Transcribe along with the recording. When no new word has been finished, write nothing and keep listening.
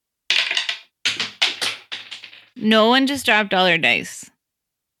No one just dropped all their dice.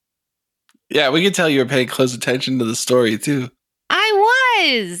 Yeah, we could tell you were paying close attention to the story, too. I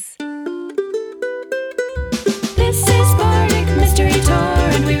was! This is Bardic Mystery Tour,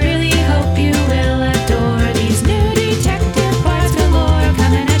 and we really hope you will adore these new detective bards galore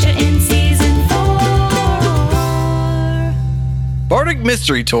coming at you in Season 4. Bardic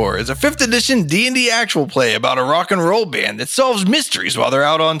Mystery Tour is a 5th edition D&D actual play about a rock and roll band that solves mysteries while they're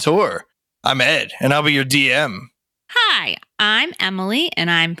out on tour. I'm Ed, and I'll be your DM. Hi, I'm Emily,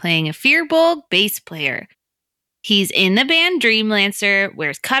 and I'm playing a Firbolg bass player. He's in the band Dreamlancer,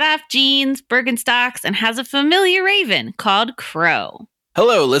 wears cutoff jeans, Birkenstocks, and has a familiar raven called Crow.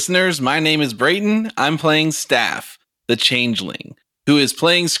 Hello, listeners. My name is Brayton. I'm playing Staff, the Changeling, who is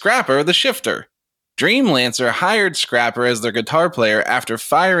playing Scrapper, the Shifter. Dreamlancer hired Scrapper as their guitar player after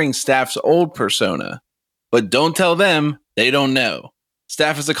firing Staff's old persona. But don't tell them, they don't know.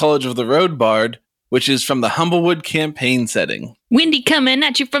 Staff is a College of the Road bard, which is from the Humblewood campaign setting. Windy coming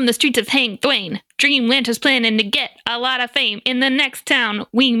at you from the streets of Hang Thwain. Dreamlancer's planning to get a lot of fame in the next town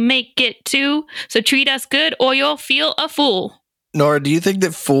we make it to. So treat us good or you'll feel a fool. Nora, do you think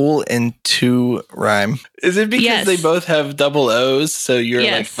that fool and two rhyme? Is it because Yes. they both have double O's, so you're like,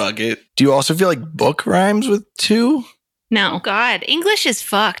 Yes. fuck it? Do you also feel like book rhymes with two? Oh, No. God, English is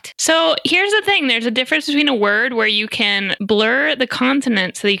fucked. So here's the thing. There's a difference between a word where you can blur the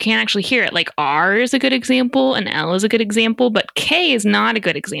consonant so that you can't actually hear it. Like R is a good example and L is a good example, but K is not a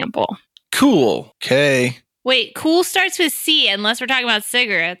good example. Cool. Okay. Wait, cool starts with C, unless we're talking about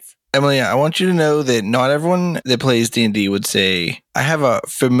cigarettes. Emily, I want you to know that not everyone that plays D&D would say, I have a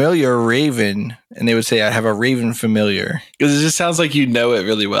familiar raven, and they would say, I have a raven familiar. Because it just sounds like you know it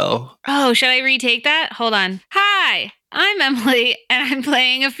really well. Oh, should I retake that? Hold on. Hi, I'm Emily, and I'm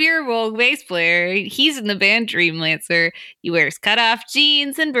playing a Firbolg bass player. He's in the band Dreamlancer. He wears cutoff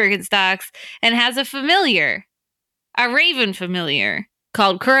jeans and Birkenstocks and has a familiar, a raven familiar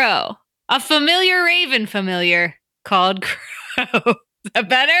called Crow. A familiar raven familiar called Crow. Is that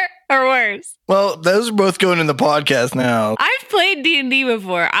better or worse? Well, those are both going in the podcast now. I've played D&D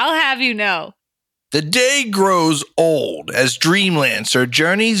before. I'll have you know. The day grows old as Dreamlancer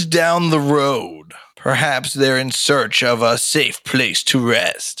journeys down the road. Perhaps they're in search of a safe place to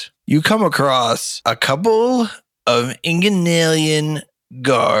rest. You come across a couple of Inganalian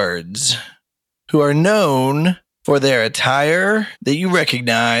guards who are known for their attire that you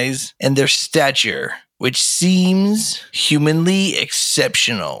recognize and their stature, which seems humanly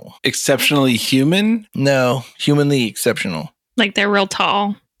exceptional. Exceptionally human? No, humanly exceptional. Like they're real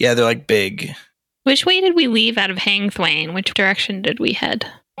tall. Yeah, they're like big. Which way did we leave out of Hang Thwain? Which direction did we head?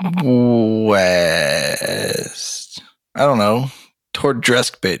 West. I don't know. Toward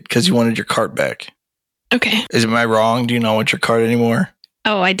Dreskbit, because you wanted your cart back. Okay. Am I wrong? Do you not want your cart anymore?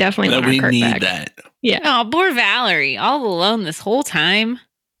 Oh, I definitely want our we cart need back. that. Yeah. Oh, poor Valerie, all alone this whole time.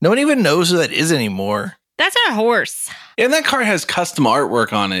 No one even knows who that is anymore. That's our horse. And that card has custom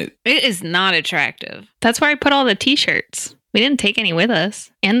artwork on it. It is not attractive. That's where I put all the t-shirts. We didn't take any with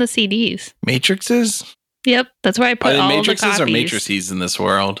us. And the CDs. Matrixes? Yep. That's where I Are put they all the matrices copies. or matrices in this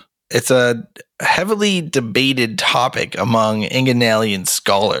world? It's a heavily debated topic among Inganalian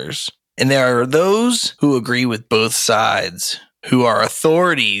scholars. And there are those who agree with both sides, who are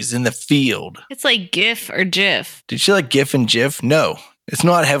authorities in the field. It's like GIF or GIF. Did she like GIF and GIF? No. It's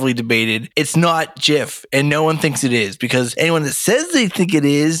not heavily debated. It's not GIF, and no one thinks it is, because anyone that says they think it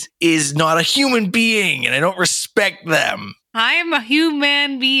is not a human being, and I don't respect them. I'm a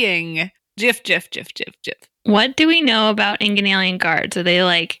human being. GIF, GIF, GIF, GIF, GIF. What do we know about Inganalian guards? Are they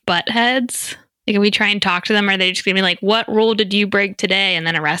like butt heads? Like, if we try and talk to them, are they just going to be like, what rule did you break today, and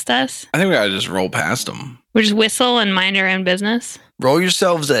then arrest us? I think we gotta just roll past them. We just whistle and mind our own business? Roll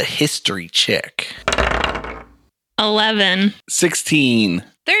yourselves a history check. 11. 16.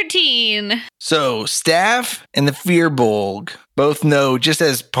 13. So, Staff and the Firbolg both know, just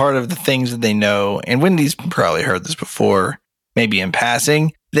as part of the things that they know, and Wendy's probably heard this before, maybe in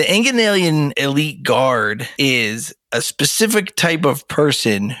passing, the Inganalian elite guard is a specific type of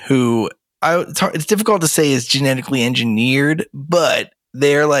person who, it's difficult to say is genetically engineered, but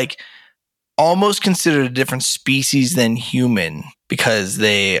they're like almost considered a different species than human because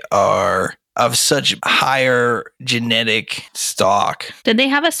they are of such higher genetic stock. Did they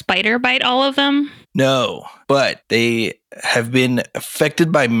have a spider bite all of them? No, but they have been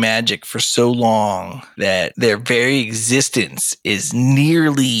affected by magic for so long that their very existence is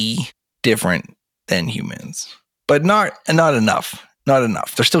nearly different than humans. But not enough. Not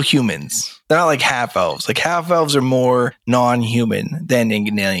enough. They're still humans. They're not like half-elves. Like, half-elves are more non-human than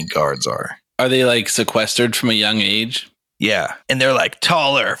Inganalian guards are. Are they like sequestered from a young age? Yeah. And they're like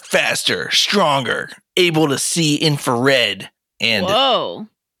taller, faster, stronger. able to see infrared and Whoa.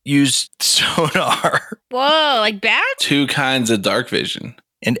 use sonar Whoa, like bats? 2 kinds of dark vision.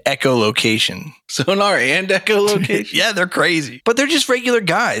 and echolocation. Sonar and echolocation. Yeah, they're crazy. But they're just regular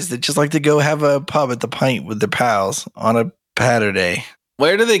guys that just like to go have a pub at the Pint with their pals on a Saturday.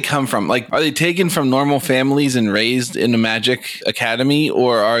 Where do they come from? Like, are they taken from normal families and raised in a magic academy,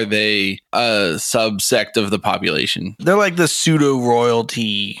 or are they a subsect of the population? They're like the pseudo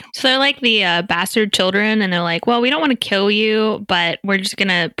royalty. So they're like the bastard children, and they're like, well, we don't want to kill you, but we're just going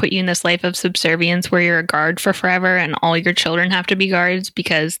to put you in this life of subservience where you're a guard for forever, and all your children have to be guards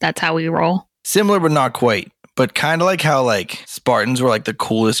because that's how we roll. Similar, but not quite. But kind of like how like Spartans were like the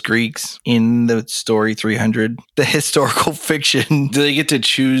coolest Greeks in the story 300, the historical fiction. Do they get to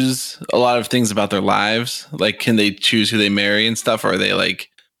choose a lot of things about their lives? Like, can they choose who they marry and stuff? Or are they like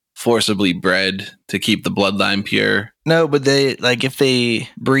forcibly bred to keep the bloodline pure? No, but they like if they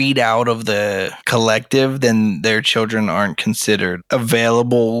breed out of the collective, then their children aren't considered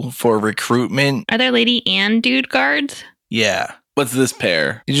available for recruitment. Are there lady and dude guards? Yeah. What's this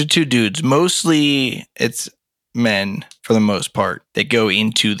pair? These are 2 dudes. Mostly it's men for the most part that go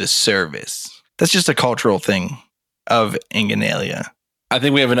into the service. That's just a cultural thing of Inganalia. I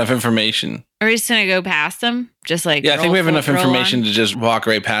think we have enough information. Are we just gonna go past them? Just like Yeah, I think roll we have enough roll information on? to just walk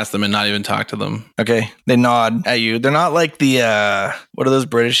right past them and not even talk to them. Okay. They nod at you. They're not like the what are those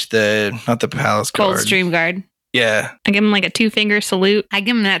British? Not the palace guard. Coldstream Guard. Yeah. I give them like a 2-finger salute. I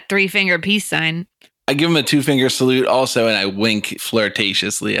give him that 3-finger peace sign. I give them a 2-finger salute also, and I wink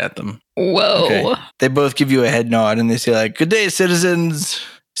flirtatiously at them. Whoa. Okay. They both give you a head nod and they say like, "Good day, citizens.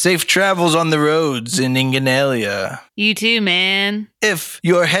 Safe travels on the roads in Inganalia. You too, man. If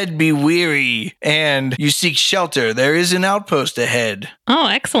your head be weary and you seek shelter, there is an outpost ahead. Oh,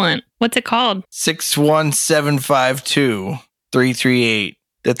 excellent. What's it called? 61752-338.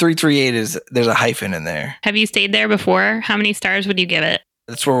 The 338 is, there's a hyphen in there. Have you stayed there before? How many stars would you give it?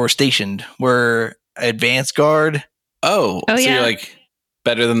 That's where we're stationed. We're advanced guard. Oh, Oh, so yeah. you're like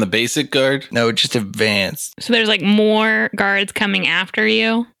better than the basic guard? No, just advanced. So there's like more guards coming after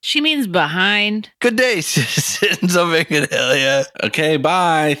you. She means behind. Good day, citizens of Inganalia. Okay,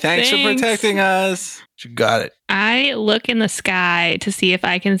 bye. Thanks for Thanks. protecting us. You got it. I look in the sky to see if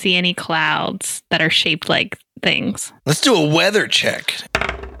I can see any clouds that are shaped like things. Let's do a weather check.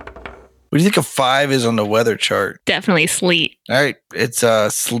 What do you think a 5 is on the weather chart? Definitely sleet. All right, it's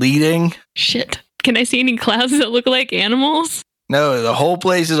sleeting. Shit. Can I see any clouds that look like animals? No, the whole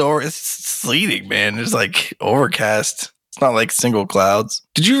place is it's sleeting, man. It's like overcast. It's not like single clouds.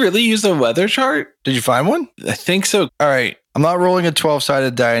 Did you really use a weather chart? Did you find one? I think so. All right, I'm not rolling a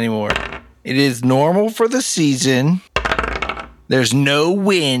 12-sided die anymore. It is normal for the season. There's no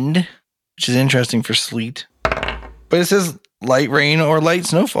wind, which is interesting for sleet. But it says light rain or light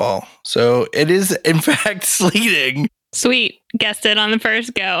snowfall. So it is, in fact, sleeting. Sweet. Guessed it on the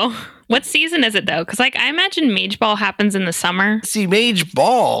first go. What season is it though? Because like I imagine Mage Ball happens in the summer. See, Mage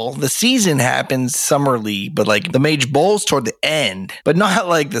Ball, the season happens summerly, but like the Mage Bowl's toward the end, but not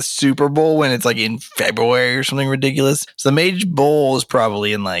like the Super Bowl when it's like in February or something ridiculous. So the Mage Bowl is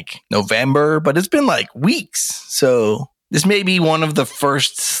probably in like November, but it's been like weeks. So this may be one of the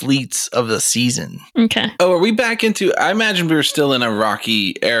first sleets of the season. Okay. Oh, are we back into? I imagine we were still in a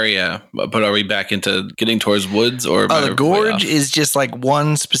rocky area, but are we back into getting towards woods or? The way off? gorge is just like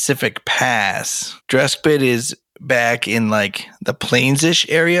one specific pass. Dreskbit is back in like the plains-ish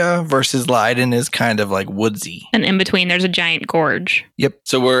area versus Leiden is kind of like woodsy. And in between there's a giant gorge.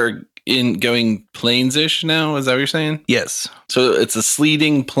 So we're in going plains-ish now. Is that what you're saying? Yes. So it's a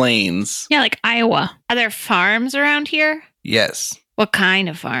sleeting plains. Yeah, like Iowa. Are there farms around here? Yes. What kind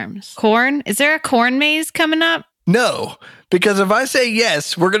of farms? Corn? Is there a corn maze coming up? No, because if I say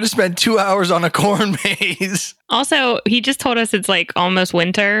yes, we're going to spend 2 hours on a corn maze. Also, he just told us it's like almost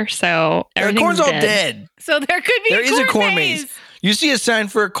winter, so The everything's corn's all dead. dead. So there could be There is a corn maze. You see a sign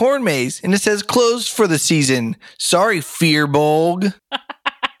for a corn maze, and it says closed for the season. Sorry, Fearbolg.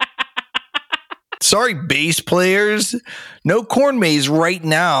 Sorry, bass players. No corn maze right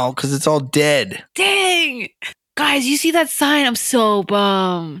now because it's all dead. Dang. Guys, you see that sign? I'm so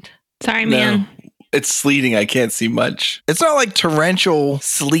bummed. Sorry, No. man. It's sleeting. I can't see much. It's not like torrential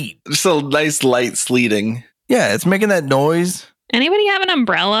sleet. Just a nice light sleeting. Yeah, it's making that noise. Anybody have an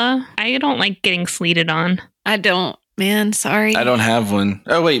umbrella? I don't like getting sleeted on. I don't, man. Sorry. I don't have one.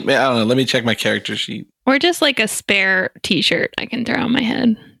 Oh wait, I don't know. Let me check my character sheet. Or just like a spare t-shirt I can throw on my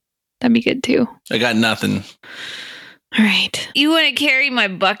head. That'd be good too. I got nothing. All right. You want to carry my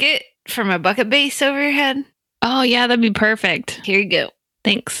bucket for my bucket base over your head? Oh, yeah, that'd be perfect. Here you go.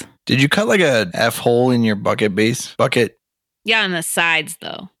 Thanks. Did you cut like a F hole in your bucket base? Bucket? Yeah, on the sides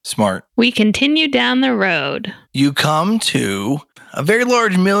though. Smart. We continue down the road. You come to a very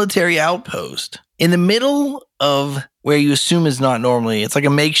large military outpost in the middle of where you assume is not normally. It's like a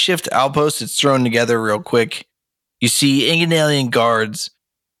makeshift outpost. It's thrown together real quick. You see Inganalian guards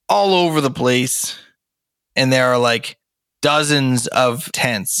all over the place, and there are like dozens of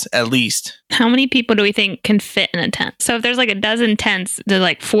tents at least. How many people do we think can fit in a tent? So if there's like a dozen tents, there's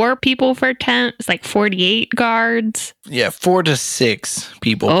like 4 people per tent. It's like 48 guards. Yeah, 4 to 6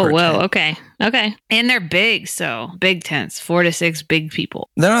 people. Oh, per whoa. tent. Okay. Okay. And they're big, so big tents, 4 to 6 big people.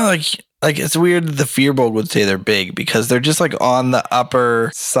 They're not like it's weird that the Fearbold would say they're big because they're just like on the upper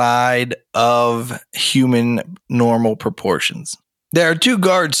side of human normal proportions. There are 2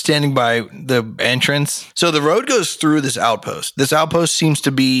 guards standing by the entrance. So the road goes through this outpost. This outpost seems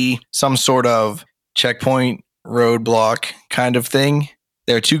to be some sort of checkpoint, roadblock kind of thing.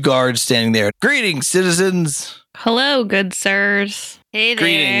 There are 2 guards standing there. Greetings, citizens. Hello, good sirs. Hey there.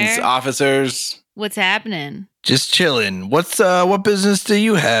 Greetings, officers. What's happening? Just chilling. What business do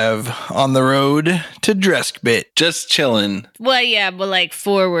you have on the road to Dreskbit? Just chilling. Well, yeah, but like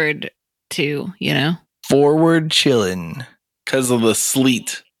forward too, you know? Forward chillin'. Because of the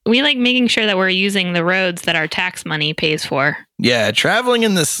sleet. We like making sure that we're using the roads that our tax money pays for. Yeah, traveling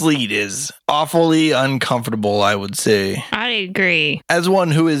in the sleet is awfully uncomfortable, I would say. I agree. As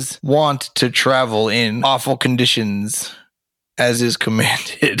one who is wont to travel in awful conditions, as is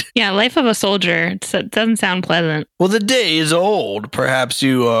commanded. Yeah, life of a soldier. It doesn't sound pleasant. Well, the day is old. Perhaps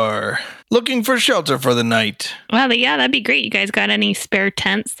you are looking for shelter for the night. Well, yeah, that'd be great. You guys got any spare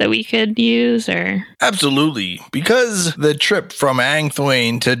tents that we could use or? Absolutely. Because the trip from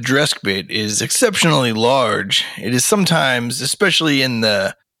Angthwain to Dreskbit is exceptionally large, it is sometimes, especially in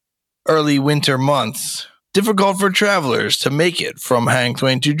the early winter months, difficult for travelers to make it from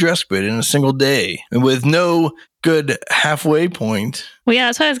Angthwain to Dreskbit in a single day. And with no good halfway point. Well, yeah,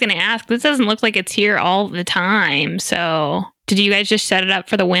 that's what I was going to ask. This doesn't look like it's here all the time. So did you guys just set it up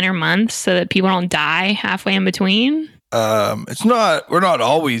for the winter months so that people don't die halfway in between? We're not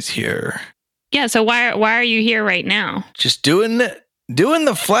always here. Yeah, so why are you here right now? Just doing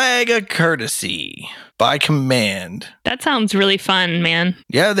the flag a courtesy by command. That sounds really fun, man.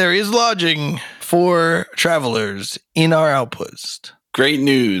 Yeah, there is lodging for travelers in our outpost. Great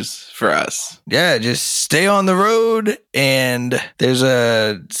news for us. Yeah, just stay on the road, and there's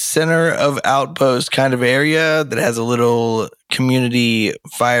a center of outpost kind of area that has a little community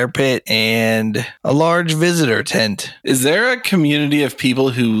fire pit and a large visitor tent. Is there a community of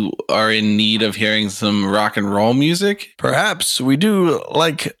people who are in need of hearing some rock and roll music? Perhaps we do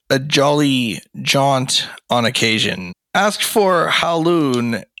like a jolly jaunt on occasion. Ask for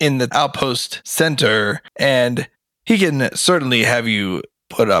Haloon in the outpost center, and he can certainly have you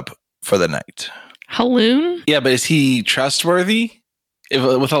put up for the night. Haloon? Yeah, but is he trustworthy?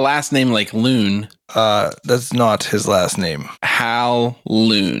 With a last name like Loon. That's not his last name. Hal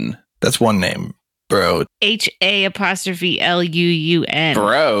Loon. That's one name, bro. HA''LUUN.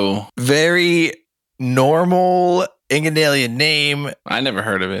 Bro. Very normal Inganalian name. I never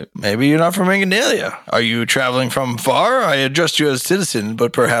heard of it. Maybe you're not from Inganalia. Are you traveling from far? I addressed you as citizen,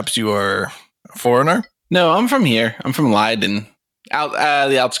 but perhaps you are a foreigner? No, I'm from here. I'm from Leiden. Out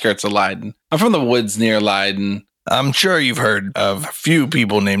the outskirts of Leiden. I'm from the woods near Leiden. I'm sure you've heard of a few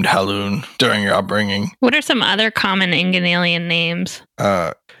people named Haloon during your upbringing. What are some other common Inganalian names?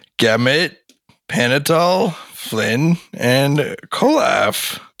 Gamut, Panatol, Flynn, and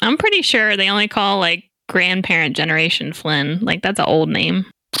Kolaf. I'm pretty sure they only call like grandparent generation Flynn. Like that's an old name.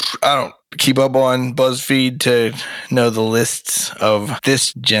 I don't keep up on BuzzFeed to know the lists of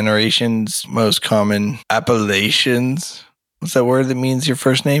this generation's most common appellations. What's that word that means your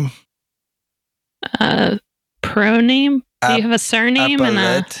first name? Proname? Do you have a surname and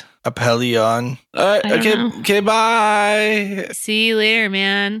a... Appellion. I don't know. Okay, bye. See you later,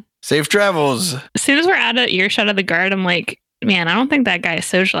 man. Safe travels. As soon as we're out of earshot of the guard, I'm like, man, I don't think that guy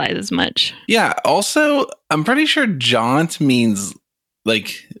socializes much. Yeah, also, I'm pretty sure jaunt means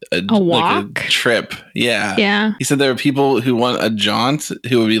like a walk? like a trip. Yeah. Yeah. He said there are people who want a jaunt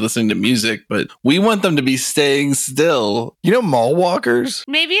who would be listening to music, but we want them to be staying still. You know mall walkers?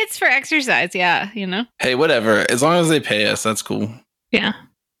 Maybe it's for exercise, yeah, you know? Hey, whatever. As long as they pay us, that's cool. Yeah.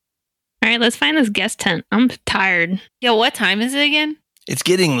 All right, let's find this guest tent. I'm tired. Yo, what time is it again? It's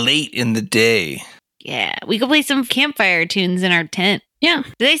getting late in the day. Yeah, we could play some campfire tunes in our tent. Yeah.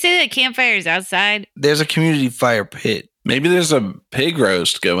 Did they say that campfire is outside? There's a community fire pit. Maybe there's a pig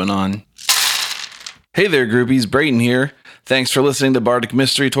roast going on. Hey there, groupies. Brayton here. Thanks for listening to Bardic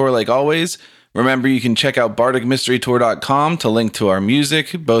Mystery Tour like always. Remember, you can check out bardicmysterytour.com to link to our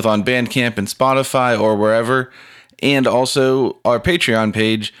music, both on Bandcamp and Spotify or wherever. and also our Patreon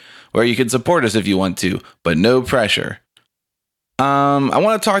page where you can support us if you want to, but no pressure. I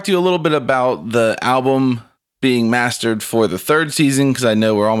want to talk to you a little bit about the album being mastered for the 3rd season, because I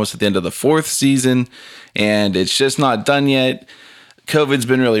know we're almost at the end of the 4th season and it's just not done yet. COVID's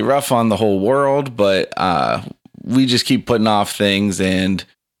been really rough on the whole world, but we just keep putting off things, and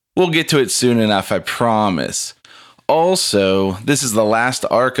we'll get to it soon enough, I promise. Also, this is the last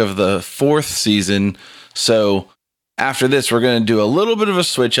arc of the 4th season, so after this, we're going to do a little bit of a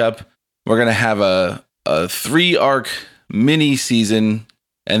switch up. We're going to have a 3-arc mini season,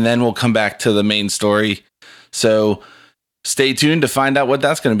 and then we'll come back to the main story. So stay tuned to find out what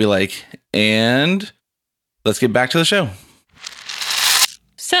that's going to be like. And let's get back to the show.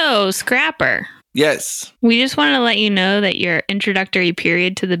 So, Scrapper, Yes. we just wanted to let you know that your introductory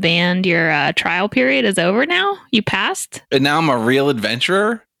period to the band, your trial period, is over now. You passed. And now I'm a real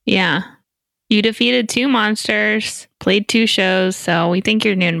adventurer. Yeah. You defeated 2 monsters, played 2 shows, so we think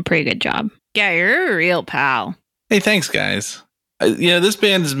you're doing a pretty good job. Yeah, you're a real pal. Hey, thanks, guys. This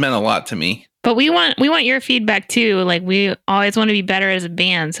band has meant a lot to me. But we want your feedback too. Like, we always want to be better as a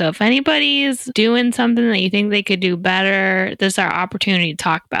band. So if anybody's doing something that you think they could do better, this is our opportunity to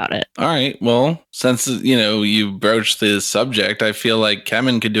talk about it. All right. Well, since, you broached this subject, I feel like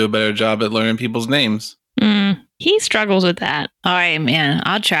Kevin could do a better job at learning people's names. He struggles with that. All right, man.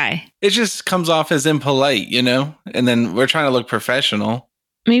 I'll try. It just comes off as impolite, And then we're trying to look professional.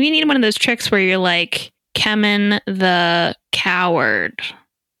 Maybe you need one of those tricks where you're like, Kemen the Coward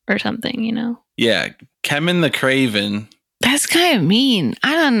or something, Yeah. Kevin the Craven. That's kind of mean.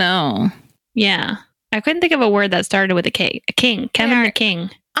 I don't know. Yeah. I couldn't think of a word that started with a K. A king. Kemen Yeah. the King.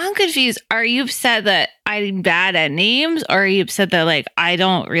 I'm confused. Are you upset that I'm bad at names, or are you upset that, I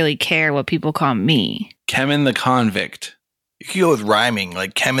don't really care what people call me? Kevin the Convict. You could go with rhyming,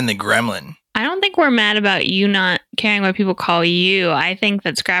 like Kemen the Gremlin. I don't think we're mad about you not caring what people call you. I think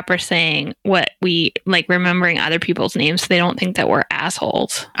that Scrapper's saying what we like, remembering other people's names so they don't think that we're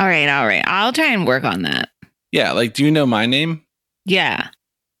assholes. All right. I'll try and work on that. Yeah. Do you know my name? Yeah.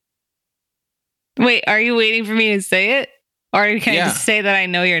 Wait, are you waiting for me to say it? Or can I just say that I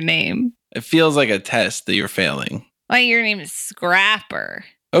know your name? It feels like a test that you're failing. Your name is Scrapper.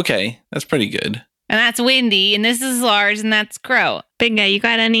 Okay. That's pretty good. And that's Windy, and this is Lars, and that's Crow. Big guy, you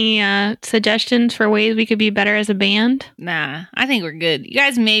got any suggestions for ways we could be better as a band? Nah, I think we're good. You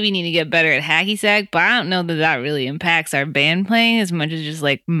guys maybe need to get better at hacky sack, but I don't know that really impacts our band playing as much as just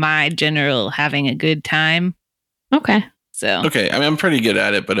my general having a good time. Okay. So Okay. I mean, I'm pretty good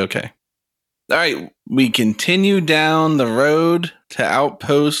at it, but okay. All right. We continue down the road to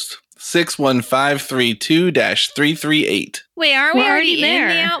Outpost 61532-338. wait, aren't we We're already already in the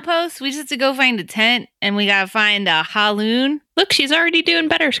there. outpost? We just have to go find a tent, and we gotta find a Haloon. Look, she's already doing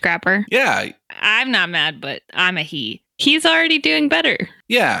better, Scrapper. Yeah. I'm not mad, but I'm a he. He's already doing better.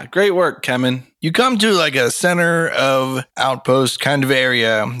 Yeah. Great work, Kevin. You come to a center of outpost kind of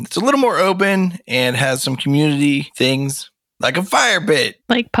area. It's a little more open and has some community things like a fire pit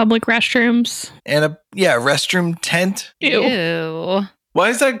Like public restrooms. and a restroom tent. Ew. Why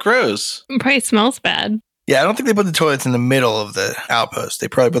is that gross? It probably smells bad. Yeah, I don't think they put the toilets in the middle of the outpost. They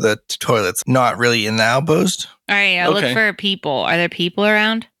probably put the toilets not really in the outpost. All right, I'll Okay. look for people. Are there people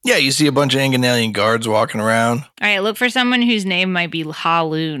around? Yeah, you see a bunch of Anganalian guards walking around. All right, look for someone whose name might be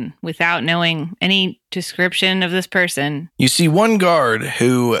Haloon without knowing any description of this person. You see one guard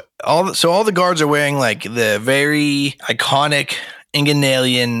who all the guards are wearing the very iconic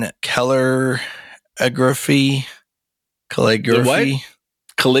Anganalian calligraphy. Calligraphy?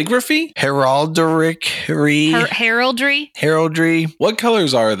 Heraldry, Heraldry. What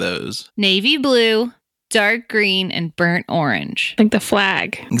colors are those? navy blue, dark green, and burnt orange. Like the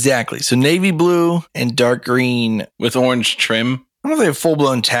flag. Exactly. So navy blue and dark green. With orange trim? I don't know if they have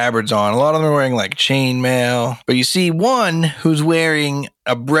full-blown tabards on. A lot of them are wearing chainmail. But you see one who's wearing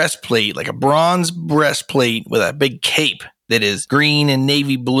a breastplate, like a bronze breastplate with a big cape that is green and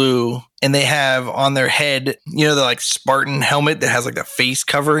navy blue. And they have on their head, the Spartan helmet that has the face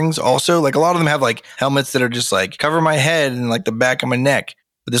coverings also. A lot of them have helmets that are just cover my head and the back of my neck.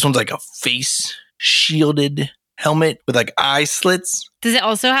 But this one's a face shielded helmet with eye slits. Does it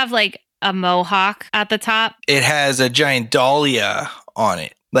also have a mohawk at the top? It has a giant dahlia on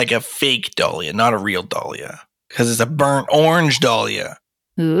it, like a fake dahlia, not a real dahlia, because it's a burnt orange dahlia.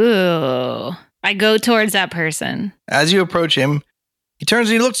 Ooh. I go towards that person. As you approach him, he turns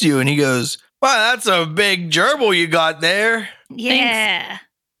and he looks at you and he goes, "Wow, that's a big gerbil you got there. Yeah,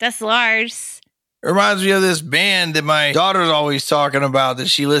 that's Lars. Reminds me of this band that my daughter's always talking about that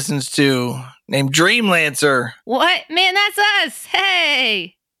she listens to named Dreamlancer." What? Man, that's us.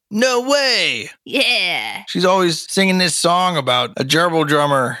 Hey. No way. Yeah. She's always singing this song about a gerbil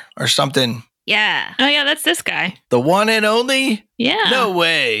drummer or something. Yeah. Oh, yeah, that's this guy. The one and only? Yeah. No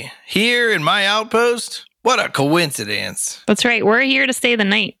way. Here in my outpost? What a coincidence. That's right. We're here to stay the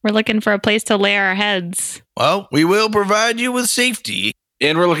night. We're looking for a place to lay our heads. Well, we will provide you with safety.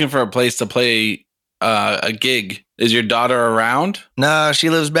 And we're looking for a place to play a gig. Is your daughter around? Nah,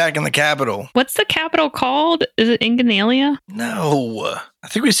 she lives back in the capital. What's the capital called? Is it Inganalia? No. I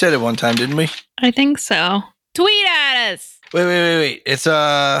think we said it one time, didn't we? I think so. Tweet at us. Wait. It's,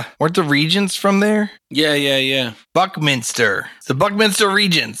 weren't the regents from there? Yeah. Buckminster. It's the Buckminster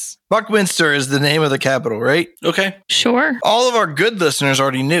Regents. Buckminster is the name of the capital, right? Okay. Sure. All of our good listeners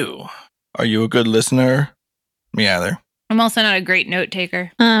already knew. Are you a good listener? Me either. I'm also not a great note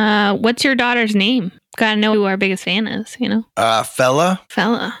taker. What's your daughter's name? Gotta know who our biggest fan is, you know? Fella,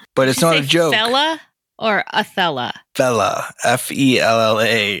 Fella. but it's Did you not a say joke. Fella or Athella? Fella, Fella.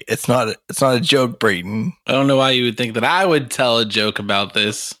 It's not a joke, Brayton. I don't know why you would think that I would tell a joke about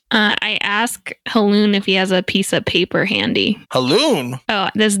this. I ask Haloon if he has a piece of paper handy. Haloon, Oh,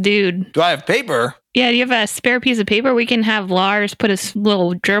 this dude. do I have paper? Yeah, do you have a spare piece of paper? We can have Lars put his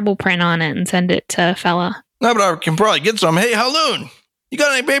little gerbil print on it and send it to Fella. No, but I can probably get some. Hey, Haloon, you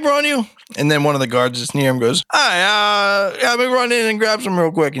got any paper on you? And then one of the guards that's near him goes, hi, let me run in and grab some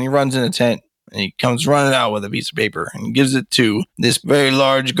real quick. And he runs in the tent. And he comes running out with a piece of paper and gives it to this very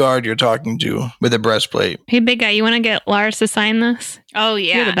large guard you're talking to with a breastplate. Hey, big guy, you want to get Lars to sign this? Oh,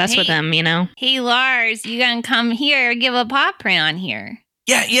 yeah. You're the best with him, you know? Hey, Lars, you gonna come here, give a paw print on here.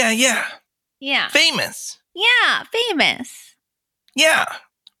 Yeah. Yeah. Famous. Yeah, famous. Yeah.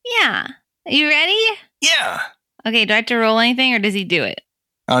 Yeah. Are you ready? Yeah. Okay, do I have to roll anything or does he do it?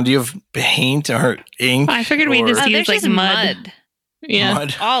 Do you have paint or ink? I figured we'd or just Oh, use there's like just mud. Yeah.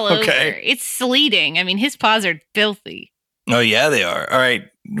 mud? all Okay. over. It's sleeting. I mean, his paws are filthy. Oh, yeah, they are. All right.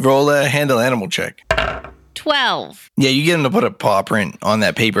 Roll a handle animal check. 12. Yeah, you get him to put a paw print on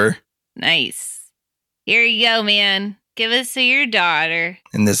that paper. Nice. Here you go, man. Give us to your daughter.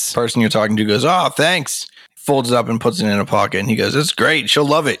 And this person you're talking to goes, oh, thanks. Folds it up and puts it in a pocket. And he goes, it's great. She'll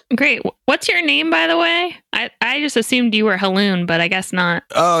love it. Great. What's your name, by the way? I just assumed you were Haloon, but I guess not.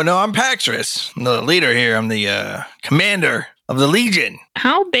 Oh, no, I'm Paxris. I'm the leader here. I'm the commander of the Legion.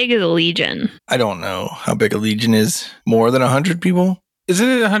 How big is a legion? I don't know how big a Legion is. More than 100 people? Isn't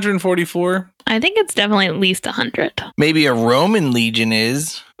it 144? I think it's definitely at least 100. Maybe a Roman Legion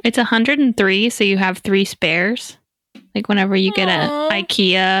is. It's 103, so you have 3 spares. Like whenever you get a Aw.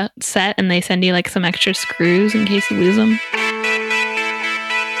 IKEA set and they send you like some extra screws in case you lose them.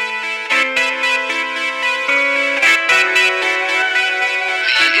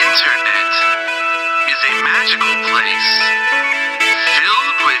 The internet is a magical place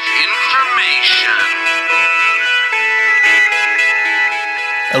filled with information.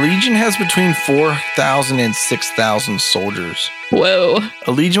 A Legion has between 4,000 and 6,000 soldiers. Whoa.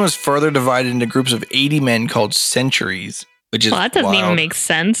 A Legion was further divided into groups of 80 men called centuries, which is Well, that doesn't even wild. make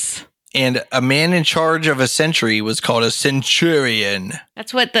sense. And a man in charge of a century was called a centurion.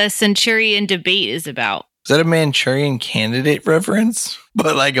 That's what the Centurion debate is about. Is that a Manchurian candidate reference?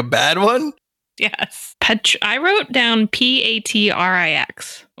 But like a bad one? Yes. I wrote down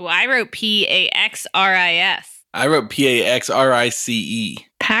Patrix. Well, I wrote Paxris. I wrote Paxrice.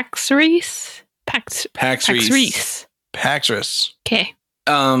 Paxreese? Paxrice. Paxreese. Paxris. Okay.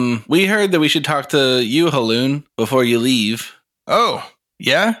 We heard that we should talk to you, Haloon, before you leave. Oh,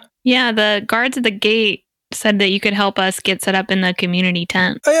 yeah? Yeah, the guards at the gate said that you could help us get set up in the community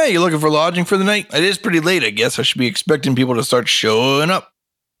tent. Oh, yeah, you're looking for lodging for the night? It is pretty late, I guess. I should be expecting people to start showing up.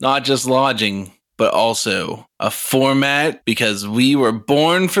 Not just lodging, but also a format because we were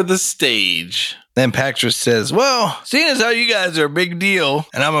born for the stage. Then Paxris says, well, seeing as how you guys are a big deal,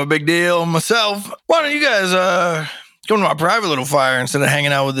 and I'm a big deal myself, why don't you guys come to my private little fire instead of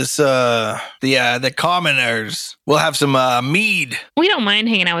hanging out with this the commoners? We'll have some mead. We don't mind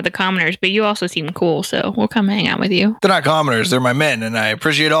hanging out with the commoners, but you also seem cool, so we'll come hang out with you. They're not commoners, they're my men, and I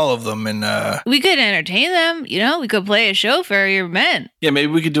appreciate all of them. And We could entertain them. You know, we could play a show for your men. Yeah,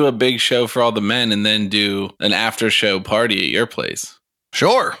 maybe we could do a big show for all the men and then do an after show party at your place.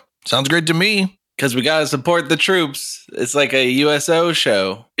 sure, sounds great to me. Because we got to support the troops. It's like a USO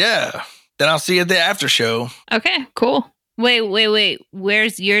show. Yeah. Then I'll see you at the after show. Okay, cool. Wait.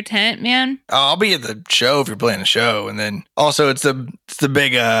 Where's your tent, man? I'll be at the show if you're playing a show. And then also it's the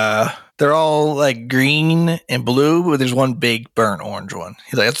big they're all like green and blue, but there's one big burnt orange one.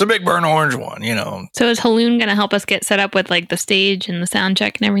 He's like, it's the big burnt orange one, you know. So is Haloon going to help us get set up with like the stage and the sound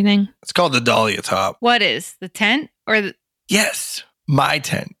check and everything? It's called the Dahlia Top. What is the tent or the? Yes, my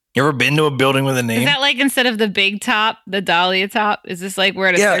tent. You ever been to a building with a name? Is that like instead of the big top, the Dahlia top? Is this like we're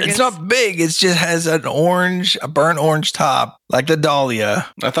at a Yeah, circus? it's not big. It just has a burnt orange top, like the Dahlia.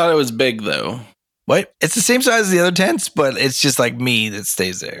 I thought it was big though. What? It's the same size as the other tents, but it's just like me that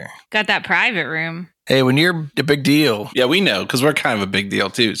stays there. Got that private room. Hey, when you're a big deal, Yeah, we know because we're kind of a big deal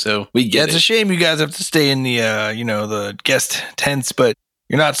too. So we yeah, get it's a it. shame you guys have to stay in the, the guest tents, but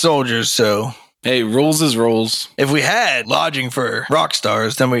you're not soldiers, so Hey, rules is rules. if we had lodging for rock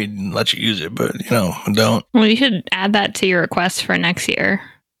stars, then we'd let you use it, but we don't. Well, you should add that to your request for next year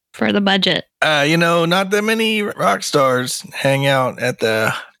for the budget. Not that many rock stars hang out at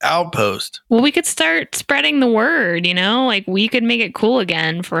the outpost. Well, we could start spreading the word, like we could make it cool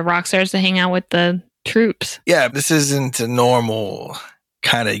again for rock stars to hang out with the troops. Yeah, this isn't a normal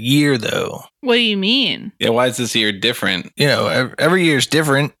kind of year, though. What do you mean? Yeah, why is this year different? Every year is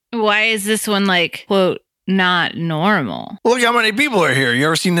different. Why is this one like, quote, not normal? Look how many people are here. You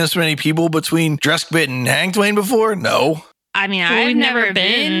ever seen this many people between Dreskbit and Hang Twain before? No. I mean, Well, I've we've never never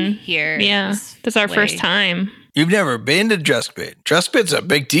been been. here. Yeah, this that's our first way. time. You've never been to Dreskbit. Dreskbit's a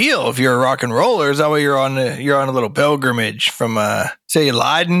big deal if you're a rock and roller. Is that way you're on a little pilgrimage from say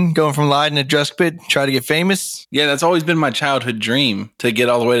Leiden, going from Leiden to Dreskbit, try to get famous? Yeah, that's always been my childhood dream to get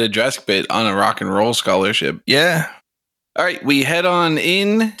all the way to Dreskbit on a rock and roll scholarship. Yeah. All right, we head on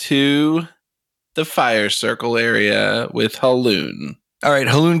into the fire circle area with Haloon. All right,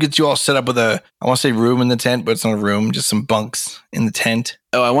 Haloon gets you all set up with I want to say room in the tent, but it's not a room, just some bunks in the tent.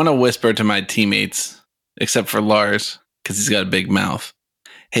 Oh, I want to whisper to my teammates, except for Lars, because he's got a big mouth.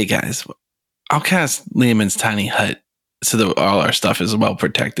 Hey guys, I'll cast Liamon's tiny hut so that all our stuff is well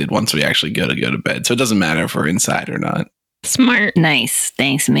protected once we actually go to bed. So it doesn't matter if we're inside or not. Smart. Nice.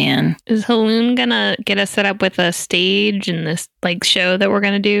 Thanks, man. Is Haloon gonna get us set up with a stage and this show that we're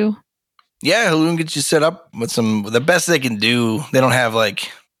gonna do? Yeah, Haloon gets you set up with the best they can do. They don't have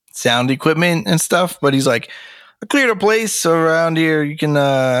sound equipment and stuff, but he's like, I cleared a place around here. You can,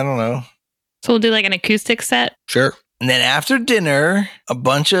 I don't know. So we'll do an acoustic set. Sure. And then after dinner, a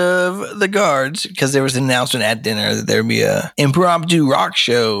bunch of the guards, because there was an announcement at dinner that there'd be a impromptu rock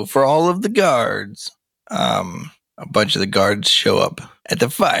show for all of the guards. A bunch of the guards show up at the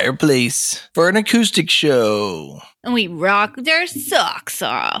fireplace for an acoustic show. And we rock their socks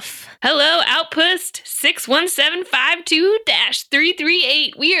off. Hello, Outpost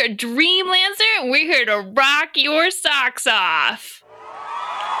 61752-338. We are Dreamlancer, and we're here to rock your socks off.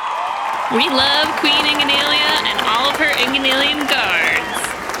 We love Queen Ingenalia and all of her Ingenalian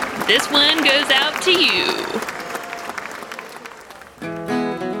guards. This one goes out to you.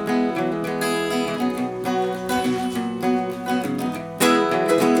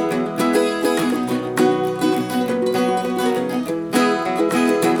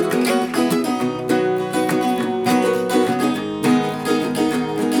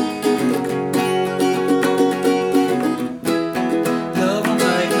 Love will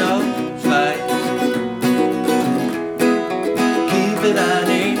make no face. Keep it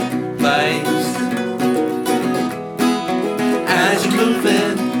any place. As you're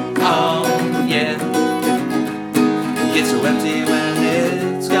moving on, yeah. Get so empty when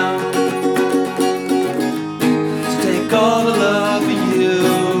it's gone. So take all the love for you.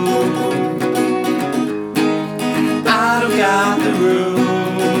 I don't got the room.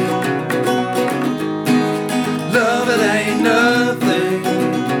 Love, it ain't nothing.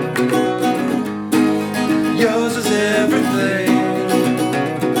 Yours is everything.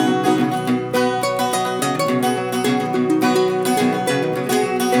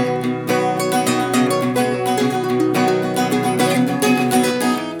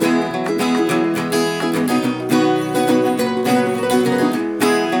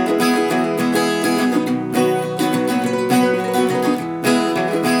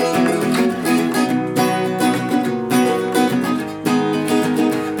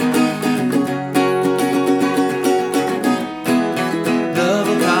 Love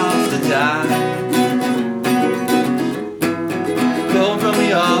will cost to die. Go from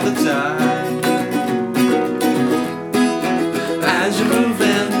me all the time. As you're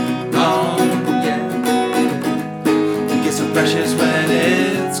moving on, yeah. You get so precious when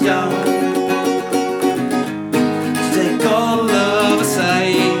it's gone. So take all the love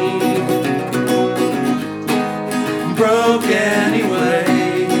aside. Broke anyways.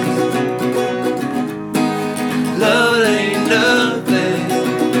 Love, it ain't nothing.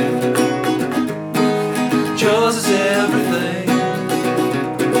 Yours is everything.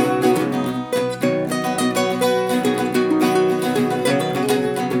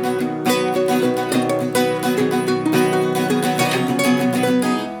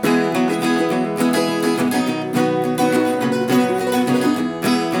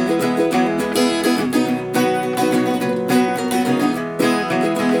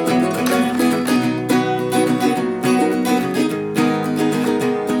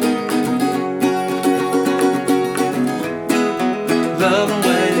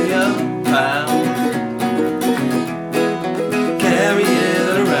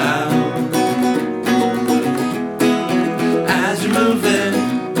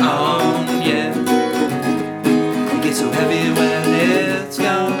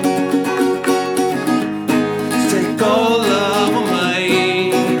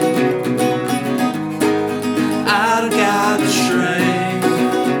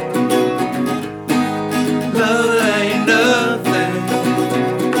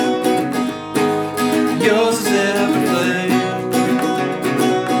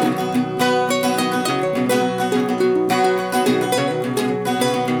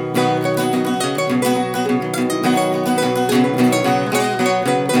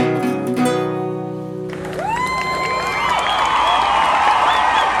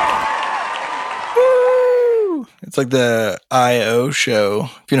 like the I.O. show.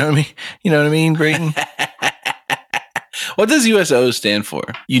 If you know what I mean? You know what I mean, Brayton? What does USO stand for?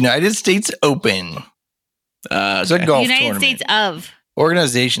 United States Open. It's a Okay. golf United tournament. States of.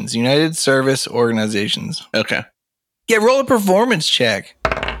 Organizations. United Service Organizations. Okay. Yeah, roll a performance check.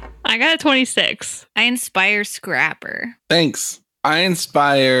 I got a 26. I inspire Scrapper. Thanks. I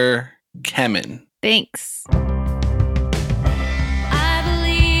inspire Kemen. Thanks. I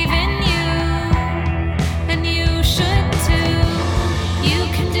believe in you, and you should too. You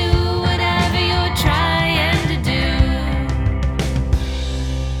can do whatever you're trying to do.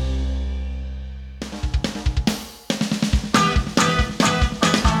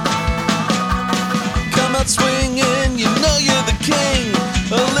 Come out swinging, you know you're the king.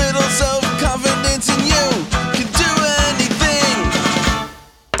 A little self-confidence in you can do anything.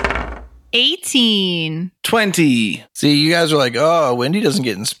 18. 20. See, you guys are like, oh, Wendy doesn't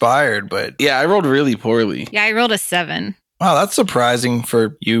get inspired, but Yeah, I rolled really poorly. Yeah, I rolled a 7. wow, that's surprising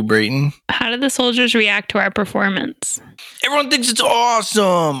for you, Brayton. How did the soldiers react to our performance? Everyone thinks it's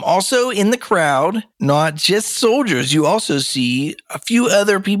awesome. Also in the crowd, not just soldiers, you also see a few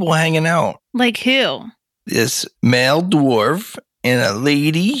other people hanging out. Like who? This male dwarf and a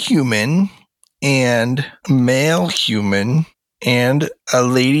lady human and a male human and a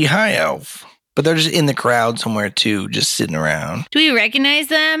lady high elf. But they're just in the crowd somewhere too, just sitting around. Do we recognize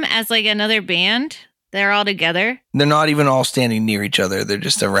them as like another band? They're all together? They're not even all standing near each other. They're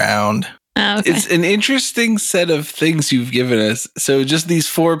just around. Oh, okay. It's an interesting set of things you've given us. So just these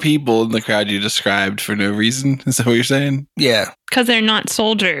 4 people in the crowd you described for no reason. Is that what you're saying? Yeah. Because they're not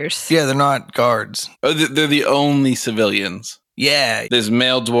soldiers. Yeah, they're not guards. Oh, they're the only civilians. Yeah. There's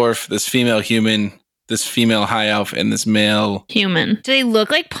male dwarf, this female human, this female high elf, and this male. Human. Do they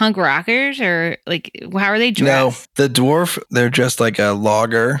look like punk rockers or like how are they No, dressed? the dwarf, they're just like a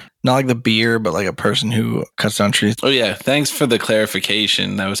logger. Not like the beer, but like a person who cuts down trees. Oh yeah, thanks for the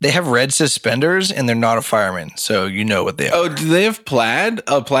clarification. That was. They have red suspenders and they're not a fireman, so you know what they are. Oh, do they have plaid?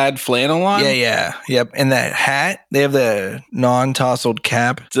 A plaid flannel on? Yeah. Yep. And that hat, they have the non-tousled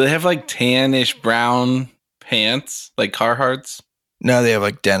cap. Do they have like tannish brown pants, like Carhartts, No, they have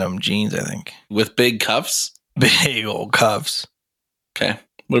like denim jeans, I think. with big cuffs? Big old cuffs. Okay.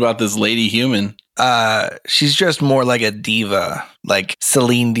 What about this lady human? She's dressed more like a diva, like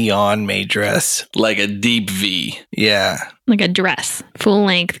Celine Dion may dress. Like a deep V. Like Yeah. a dress, full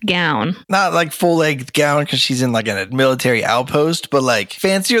length gown. Not like full length gown because she's in like a military outpost, but like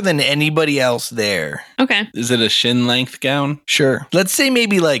fancier than anybody else there. Okay. Is it a shin length gown? Sure. Let's say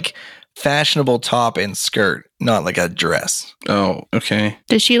maybe like fashionable top and skirt, not like a dress. Oh, okay.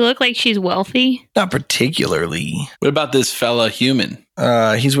 Does she look like she's wealthy? Not particularly. What about this fella human?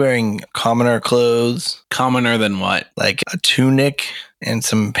 He's wearing commoner clothes, Commoner than what? like a tunic and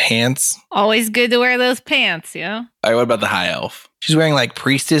some pants. Always good to wear those pants, you know? All right, what about the high elf? She's wearing like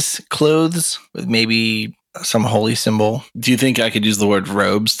priestess clothes with maybe some holy symbol. Do you think I could use the word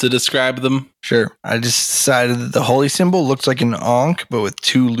robes to describe them? Sure. I just decided that the holy symbol looks like an ankh, but with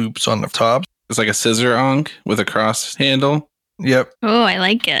 2 loops on the top. It's like a scissor ankh with a cross handle. Yep. Oh, I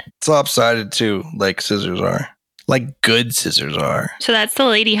like it. It's lopsided too, like scissors are. Like good scissors are. So that's the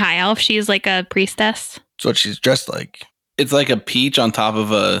lady high elf. She's like a priestess. That's what she's dressed like. It's like a peach on top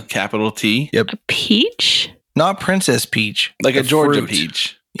of a capital T. Yep. A peach? Not Princess Peach. Like a the Georgia fruit.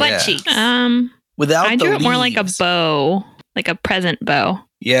 peach. Butt Yeah. cheeks. Without I the drew it more like a leaves. bow, like a present bow.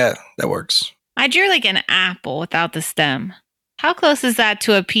 Yeah, that works. I drew like an apple without the stem. How close is that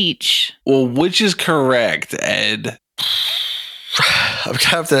to a peach? Well, which is correct, Ed? I'm gonna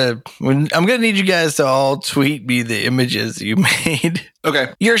have to. I'm gonna need you guys to all tweet me the images you made.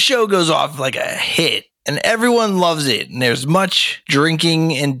 Okay. Your show goes off like a hit, and everyone loves it. And there's much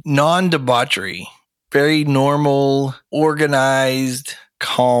drinking and non-debauchery. Very normal, organized,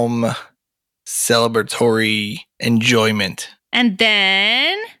 calm, celebratory enjoyment. And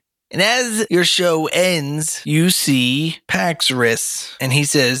then And as your show ends, you see Paxris, and he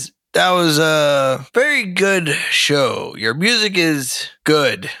says, "That was a very good show. Your music is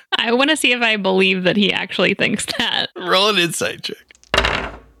good." I want to see if I believe that he actually thinks that. Roll an insight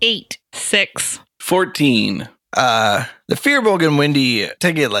check. 8. 6. 14. The Fearbulk and Wendy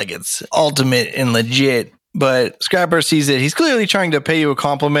take it like it's ultimate and legit, but Scrapper sees it. He's clearly trying to pay you a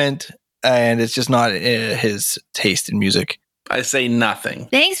compliment, and it's just not his taste in music. I say nothing.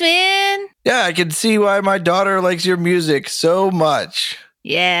 Thanks, man. Yeah, I can see why my daughter likes your music so much.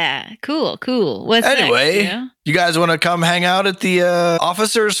 Yeah, cool. What's Anyway, next, you know? you guys want to come hang out at the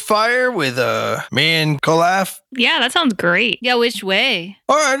officers' fire with me and Kolaf? Yeah, that sounds great. Yeah, which way?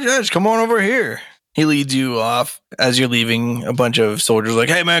 All right, just come on over here. He leads you off as you're leaving. A bunch of soldiers like,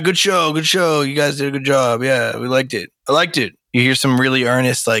 hey, man, good show. You guys did a good job. Yeah, we liked it. I liked it. You hear some really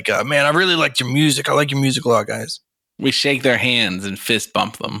earnest, like, man, I really liked your music. I like your music a lot, guys. We shake their hands and fist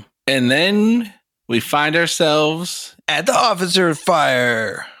bump them. And then we find ourselves. At the officer's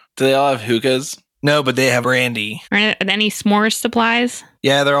fire. Do they all have hookahs? No, but they have brandy. Are there any s'mores supplies?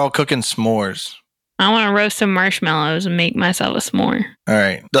 Yeah, they're all cooking s'mores. I want to roast some marshmallows and make myself a s'more. All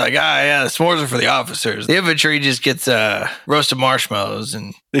right. They're like, yeah, the s'mores are for the officers. The infantry just gets roasted marshmallows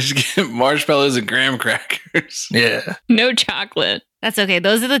and They just get marshmallows and graham crackers. yeah, No chocolate. That's okay.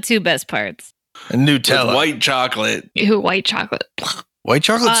 Those are the two best parts. and With Nutella. white chocolate. Ew, white chocolate. White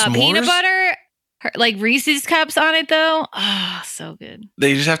chocolate s'mores? Peanut butter, like Reese's cups on it though. Oh, so good.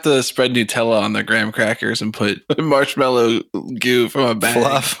 They just have to spread Nutella on their graham crackers and put marshmallow goo from a bag.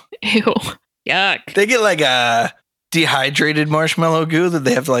 Fluff. Ew. Yuck. They get like a dehydrated marshmallow goo that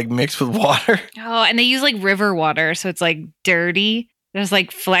they have to like mix with water. Oh, and they use like river water, so it's like dirty. There's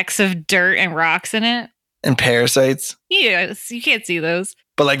like flecks of dirt and rocks in it. And parasites. Yeah, you can't see those.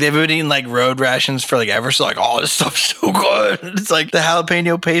 But like they've been eating like road rations for like ever. So like, oh, this stuff's so good. It's like the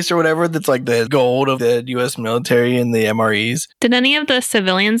jalapeno paste or whatever. That's like the gold of the U.S. military and the MREs. Did any of the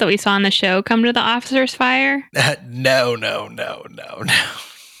civilians that we saw on the show come to the officer's fire? No.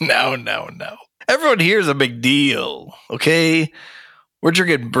 Everyone here is a big deal. Okay. We're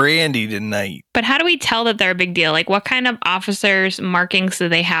drinking brandy tonight. But how do we tell that they're a big deal? Like, what kind of officers' markings do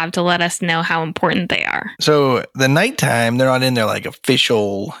they have to let us know how important they are? So the nighttime, they're not in their like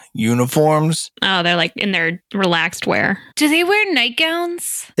official uniforms. Oh, they're like in their relaxed wear. Do they wear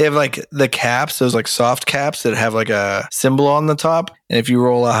nightgowns? They have like the caps, those like soft caps that have like a symbol on the top. And if you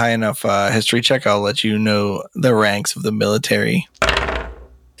roll a high enough history check, I'll let you know the ranks of the military.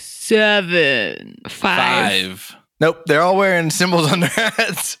 7. 5. Nope, they're all wearing symbols on their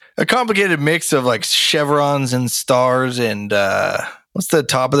hats. A complicated mix of like chevrons and stars and what's the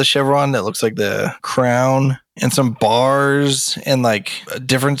top of the chevron that looks like the crown? And some bars and like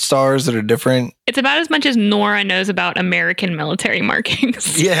different stars that are different. It's about as much as Nora knows about American military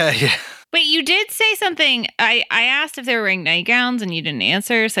markings. Yeah. Wait, you did say something. I asked if they were wearing nightgowns and you didn't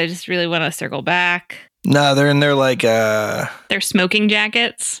answer, so I just really want to circle back. No, they're in their like They're smoking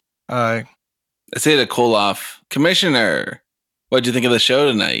jackets. I say to Koloff, Commissioner, what'd you think of the show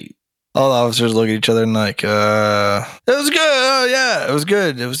tonight? all the officers look at each other and like, it was good. Oh yeah, it was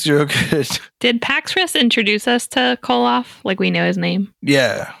good. It was real good. Did Paxrus introduce us to Koloff? Like we know his name?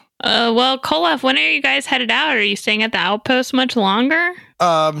 Yeah. Well, Koloff, when are you guys headed out? Are you staying at the outpost much longer?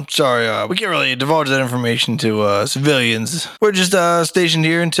 Sorry, we can't really divulge that information to civilians. We're just stationed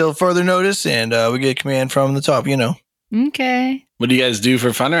here until further notice, and we get command from the top, you know. Okay. What do you guys do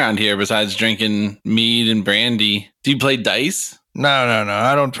for fun around here besides drinking mead and brandy? Do you play dice? No.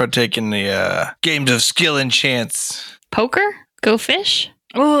 I don't partake in the games of skill and chance. Poker? Go fish?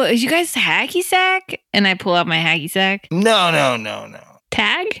 Oh, is you guys hacky sack? And I pull out my hacky sack. No.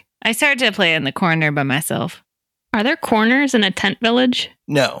 Tag? I start to play in the corner by myself. Are there corners in a tent village?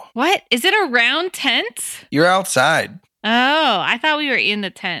 No. What? Is it a round tent? You're outside. Oh, I thought we were in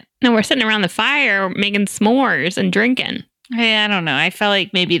the tent. No, we're sitting around the fire making s'mores and drinking. Hey, I don't know. I felt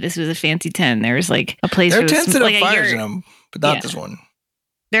like maybe this was a fancy tent. There was like a place There are for tents that like have a fires yurt. in them, but not Yeah. this one.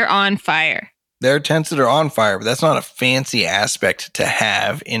 They're on fire. There are tents that are on fire, but that's not a fancy aspect to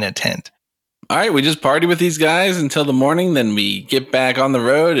have in a tent. All right, we just party with these guys until the morning, then we get back on the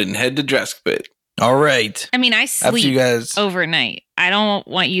road and head to Dreskpit. All right. I mean, I After you sleep guys. overnight. I don't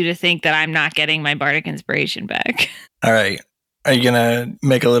want you to think that I'm not getting my bardic inspiration back. All right. Are you going to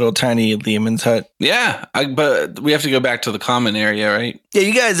make a little tiny Lehman's hut? Yeah, but we have to go back to the common area, right? Yeah,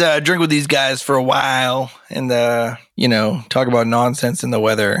 you guys drink with these guys for a while and, talk about nonsense in the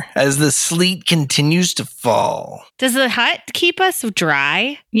weather as the sleet continues to fall. Does the hut keep us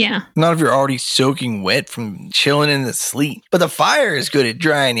dry? Yeah. Not if you're already soaking wet from chilling in the sleet, but the fire is good at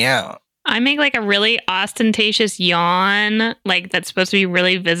drying you out. I make like a really ostentatious yawn, like that's supposed to be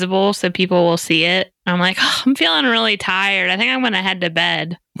really visible so people will see it. I'm like, I'm feeling really tired. I think I'm going to head to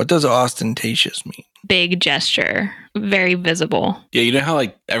bed. What does ostentatious mean? Big gesture. Very visible. Yeah, you know how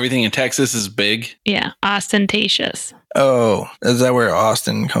like everything in Texas is big? Yeah. Ostentatious. Oh, is that where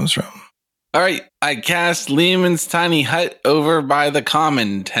Austin comes from? All right, I cast Lehman's tiny hut over by the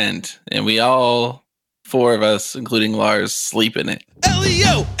common tent, and we all, 4 of us, including Lars, sleep in it.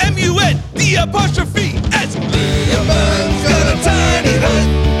 Leomun, the apostrophe S. Leomun's got a tiny hut,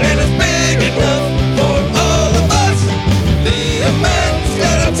 and it's big enough for all of us. Leomun's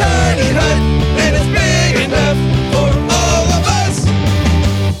got a tiny hut, and it's big enough for all of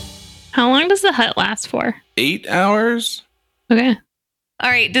us. How long does the hut last for? 8 hours? Okay. All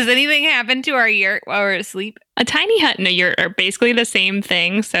right. Does anything happen to our yurt while we're asleep? A tiny hut and a yurt are basically the same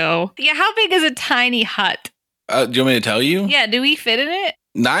thing. So Yeah. How big is a tiny hut? Do you want me to tell you? Yeah. Do we fit in it?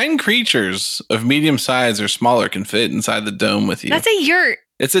 9 creatures of medium size or smaller can fit inside the dome with you. That's a yurt.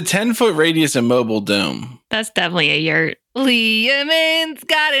 It's a 10-foot radius immobile dome. that's definitely a yurt. Liamon's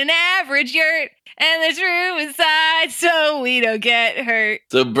got an average yurt, and there's room inside so we don't get hurt.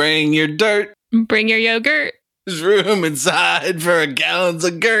 So bring your dirt. Bring your yogurt. There's room inside for gallons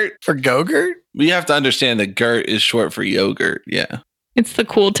of gurt. For Go-Gurt? We have to understand that gurt is short for yogurt. Yeah. It's the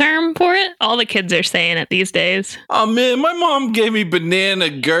cool term for it. All the kids are saying it these days. Oh man, my mom gave me banana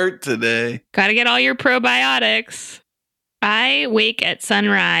gurt today. Gotta get all your probiotics. I wake at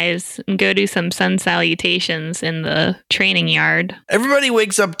sunrise and go do some sun salutations in the training yard. Everybody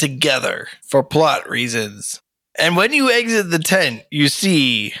wakes up together for plot reasons. And when you exit the tent, you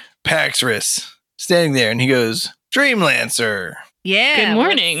see Paxris standing there and he goes, Dreamlancer, Yeah. Good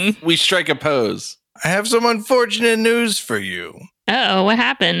morning. We strike a pose. I have some unfortunate news for you. Uh-oh, what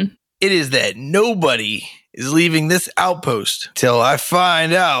happened? It is that nobody is leaving this outpost till I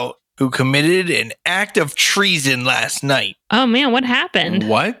find out who committed an act of treason last night. Oh man, what happened?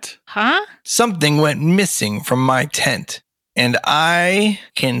 What? Huh? Something went missing from my tent, and I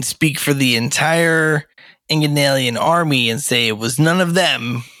can speak for the entire Inganalian army and say it was none of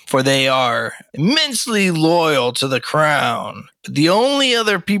them, for they are immensely loyal to the crown. But the only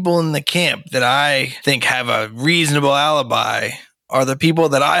other people in the camp that I think have a reasonable alibi are the people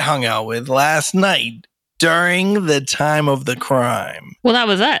that I hung out with last night during the time of the crime. Well, that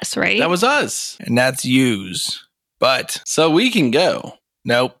was us, right? That was us. And that's yous. But So we can go.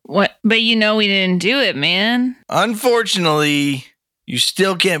 nope. What? But you know we didn't do it, man. Unfortunately, you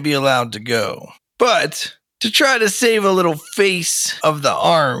still can't be allowed to go. But to try to save a little face of the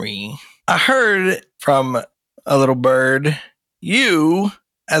army, I heard from a little bird, you,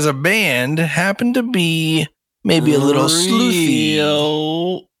 as a band, happen to be maybe a little sleuthy.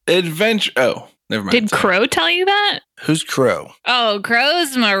 Real adventure. Oh, never mind. Did Sorry. Crow tell you that? Who's Crow? Oh,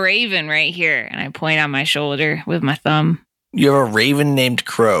 Crow's my raven right here. And I point on my shoulder with my thumb. You have a raven named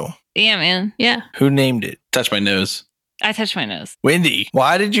Crow. Yeah, man. Yeah. Who named it? Touch my nose. I touched my nose. Wendy.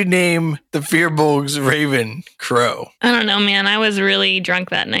 Why did you name the Fearbulg's raven Crow? I don't know, man. I was really drunk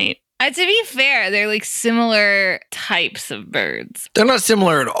that night. To be fair, they're like similar types of birds. They're not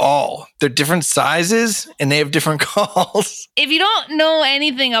similar at all. They're different sizes and they have different calls. If you don't know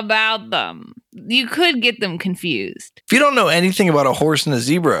anything about them, you could get them confused. If you don't know anything about a horse and a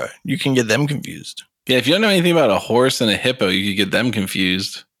zebra, you can get them confused. Yeah, if you don't know anything about a horse and a hippo, you could get them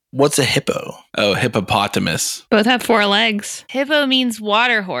confused. What's a hippo? Oh, hippopotamus. Both have 4 legs. Hippo means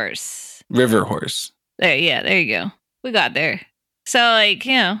water horse. River horse. There you go. We got there. So, like,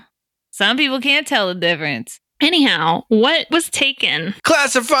 some people can't tell the difference. Anyhow, what was taken?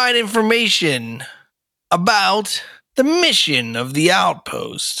 Classified information about the mission of the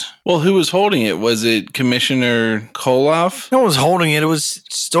outpost. Well, who was holding it? Was it Commissioner Koloff? No one was holding it. It was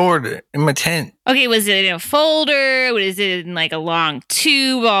stored in my tent. Okay, was it in a folder? Was it in like a long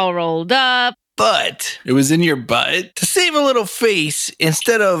tube all rolled up? But It was in your butt? to save a little face,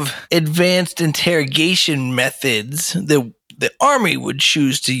 instead of advanced interrogation methods that the army would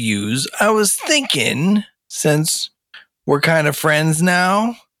choose to use, I was thinking, since we're kind of friends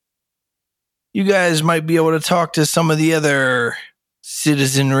now, you guys might be able to talk to some of the other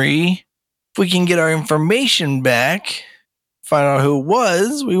citizenry. If we can get our information back, find out who it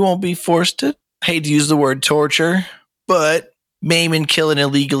was, we won't be forced to, hate to use the word torture, but maim and kill and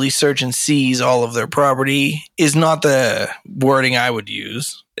illegally search and seize all of their property is not the wording I would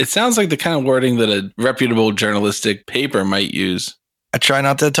use. It sounds like the kind of wording that a reputable journalistic paper might use. I try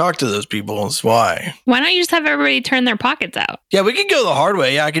not to talk to those people. That's why. Why don't you just have everybody turn their pockets out? Yeah, we could go the hard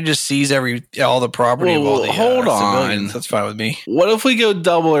way. Yeah, I could just seize all the property of all Well, the hold on. civilians. That's fine with me. What if we go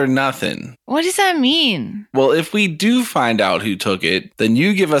double or nothing? What does that mean? Well, if we do find out who took it, then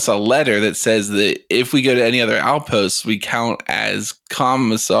you give us a letter that says that if we go to any other outposts, we count as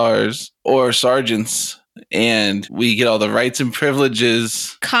commissars or sergeants and we get all the rights and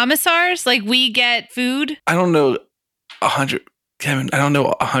privileges. Commissars? Like we get food? I don't know 100. Kevin, I don't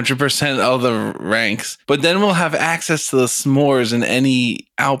know 100% of the ranks, but then we'll have access to the s'mores in any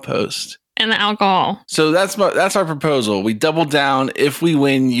outpost. And the alcohol. So that's our proposal. We double down. If we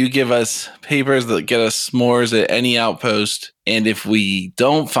win, you give us papers that get us s'mores at any outpost. And if we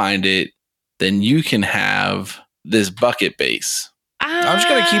don't find it, then you can have this bucket base. I'm just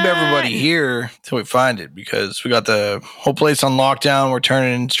going to keep everybody here till we find it because we got the whole place on lockdown. We're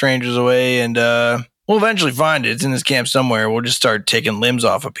turning strangers away and we'll eventually find it. It's in this camp somewhere. We'll just start taking limbs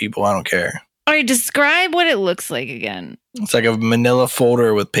off of people. I don't care. All right, describe what it looks like again. It's like a manila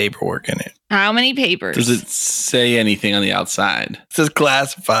folder with paperwork in it. How many papers? Does it say anything on the outside? It says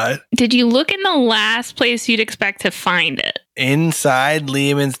classified. Did you look in the last place you'd expect to find it? Inside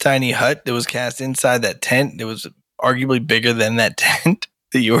Liamon's tiny hut that was cast inside that tent that was arguably bigger than that tent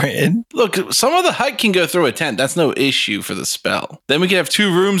that you were in. Look, some of the hut can go through a tent. That's no issue for the spell. Then we can have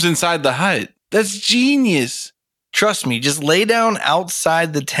 2 rooms inside the hut. That's genius. Trust me, just lay down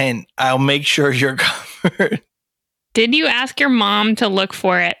outside the tent. I'll make sure you're covered. Did you ask your mom to look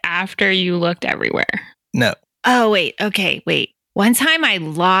for it after you looked everywhere? No. Oh, wait. Okay, wait. One time I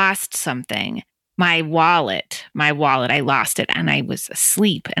lost something. My wallet, I lost it and I was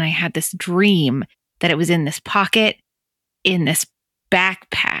asleep and I had this dream that it was in this pocket in this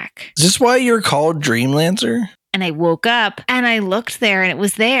backpack. Is this why you're called Dreamlancer? And I woke up and I looked there and it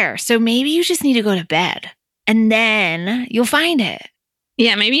was there. So maybe you just need to go to bed and then you'll find it.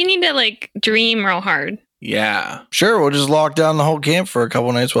 Yeah, maybe you need to like dream real hard. Yeah. Sure, we'll just lock down the whole camp for a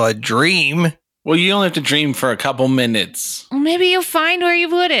couple nights while I dream. Well, you only have to dream for a couple minutes. Well, maybe you'll find where you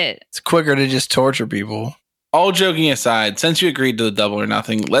put it. It's quicker to just torture people. All joking aside, since you agreed to the double or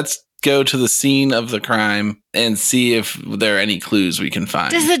nothing, let's go to the scene of the crime and see if there are any clues we can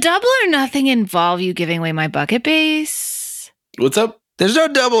find. Does the double or nothing involve you giving away my bucket base? What's up? There's no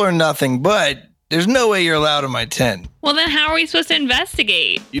double or nothing, but there's no way you're allowed in my tent. Well, then how are we supposed to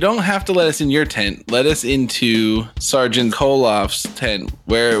investigate? You don't have to let us in your tent. Let us into Sergeant Koloff's tent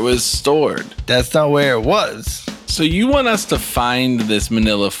where it was stored. That's not where it was. So you want us to find this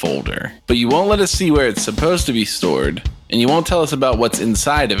manila folder, but you won't let us see where it's supposed to be stored, and you won't tell us about what's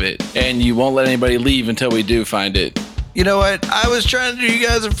inside of it, and you won't let anybody leave until we do find it. You know what? I was trying to do you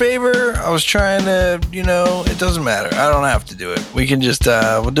guys a favor. I was trying to, it doesn't matter. I don't have to do it. We can just,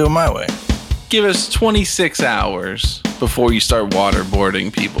 we'll do it my way. Give us 26 hours before you start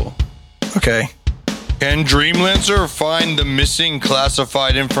waterboarding people. Okay. Can Dreamlancer find the missing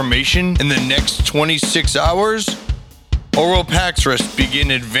classified information in the next 26 hours? Or will Paxrus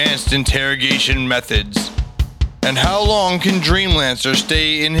begin advanced interrogation methods? And how long can Dreamlancer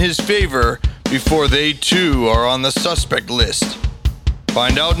stay in his favor before they too are on the suspect list?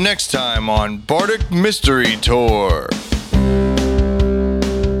 Find out next time on Bardic Mystery Tour.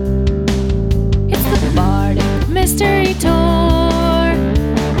 It's the Bardic Mystery Tour.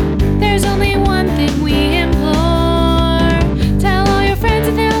 There's only one thing we implore. Tell all your friends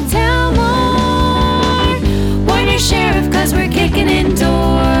and they'll tell more. Warn your sheriff, cause we're kicking in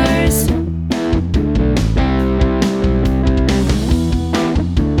doors.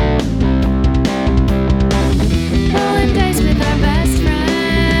 Rolling dice with our best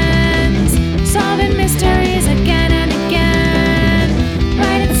friends. Solving mysteries again and again.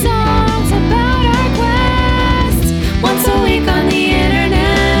 Writing songs about our quest. Once a week on the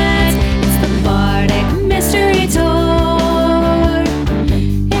internet. It's the Bardic Mystery Tour.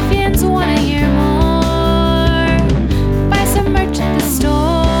 If yins wanna hear more, buy some merch at the store.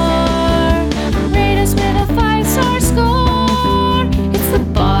 Rate us with a 5-star score. It's the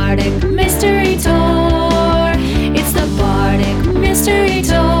Bardic Mystery Tour. It's the Bardic Mystery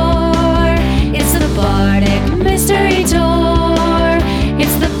Tour. It's the Bardic Mystery Tour.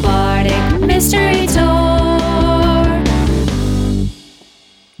 It's the Bardic Mystery Tour.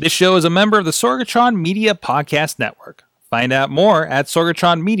 This show is a member of the Sorgatron Media Podcast Network. Find out more at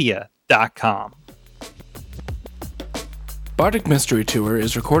sorgatronmedia.com. Bardic Mystery Tour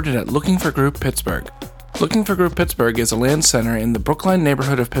is recorded at Looking for Group Pittsburgh. Looking for Group Pittsburgh is a land center in the Brookline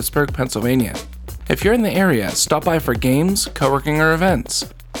neighborhood of Pittsburgh, Pennsylvania. If you're in the area, stop by for games, co-working, or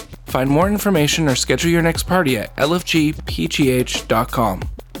events. Find more information or schedule your next party at lfgpgh.com.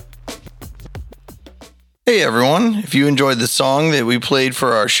 Hey everyone, if you enjoyed the song that we played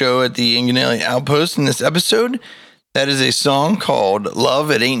for our show at the Inganelli Outpost in this episode, that is a song called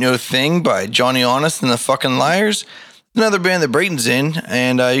Love It Ain't No Thing by Johnny Honest and the Fucking Liars. Another band that Brayton's in,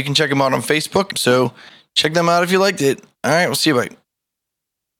 and you can check them out on Facebook, so check them out if you liked it. All right, we'll see you, bye.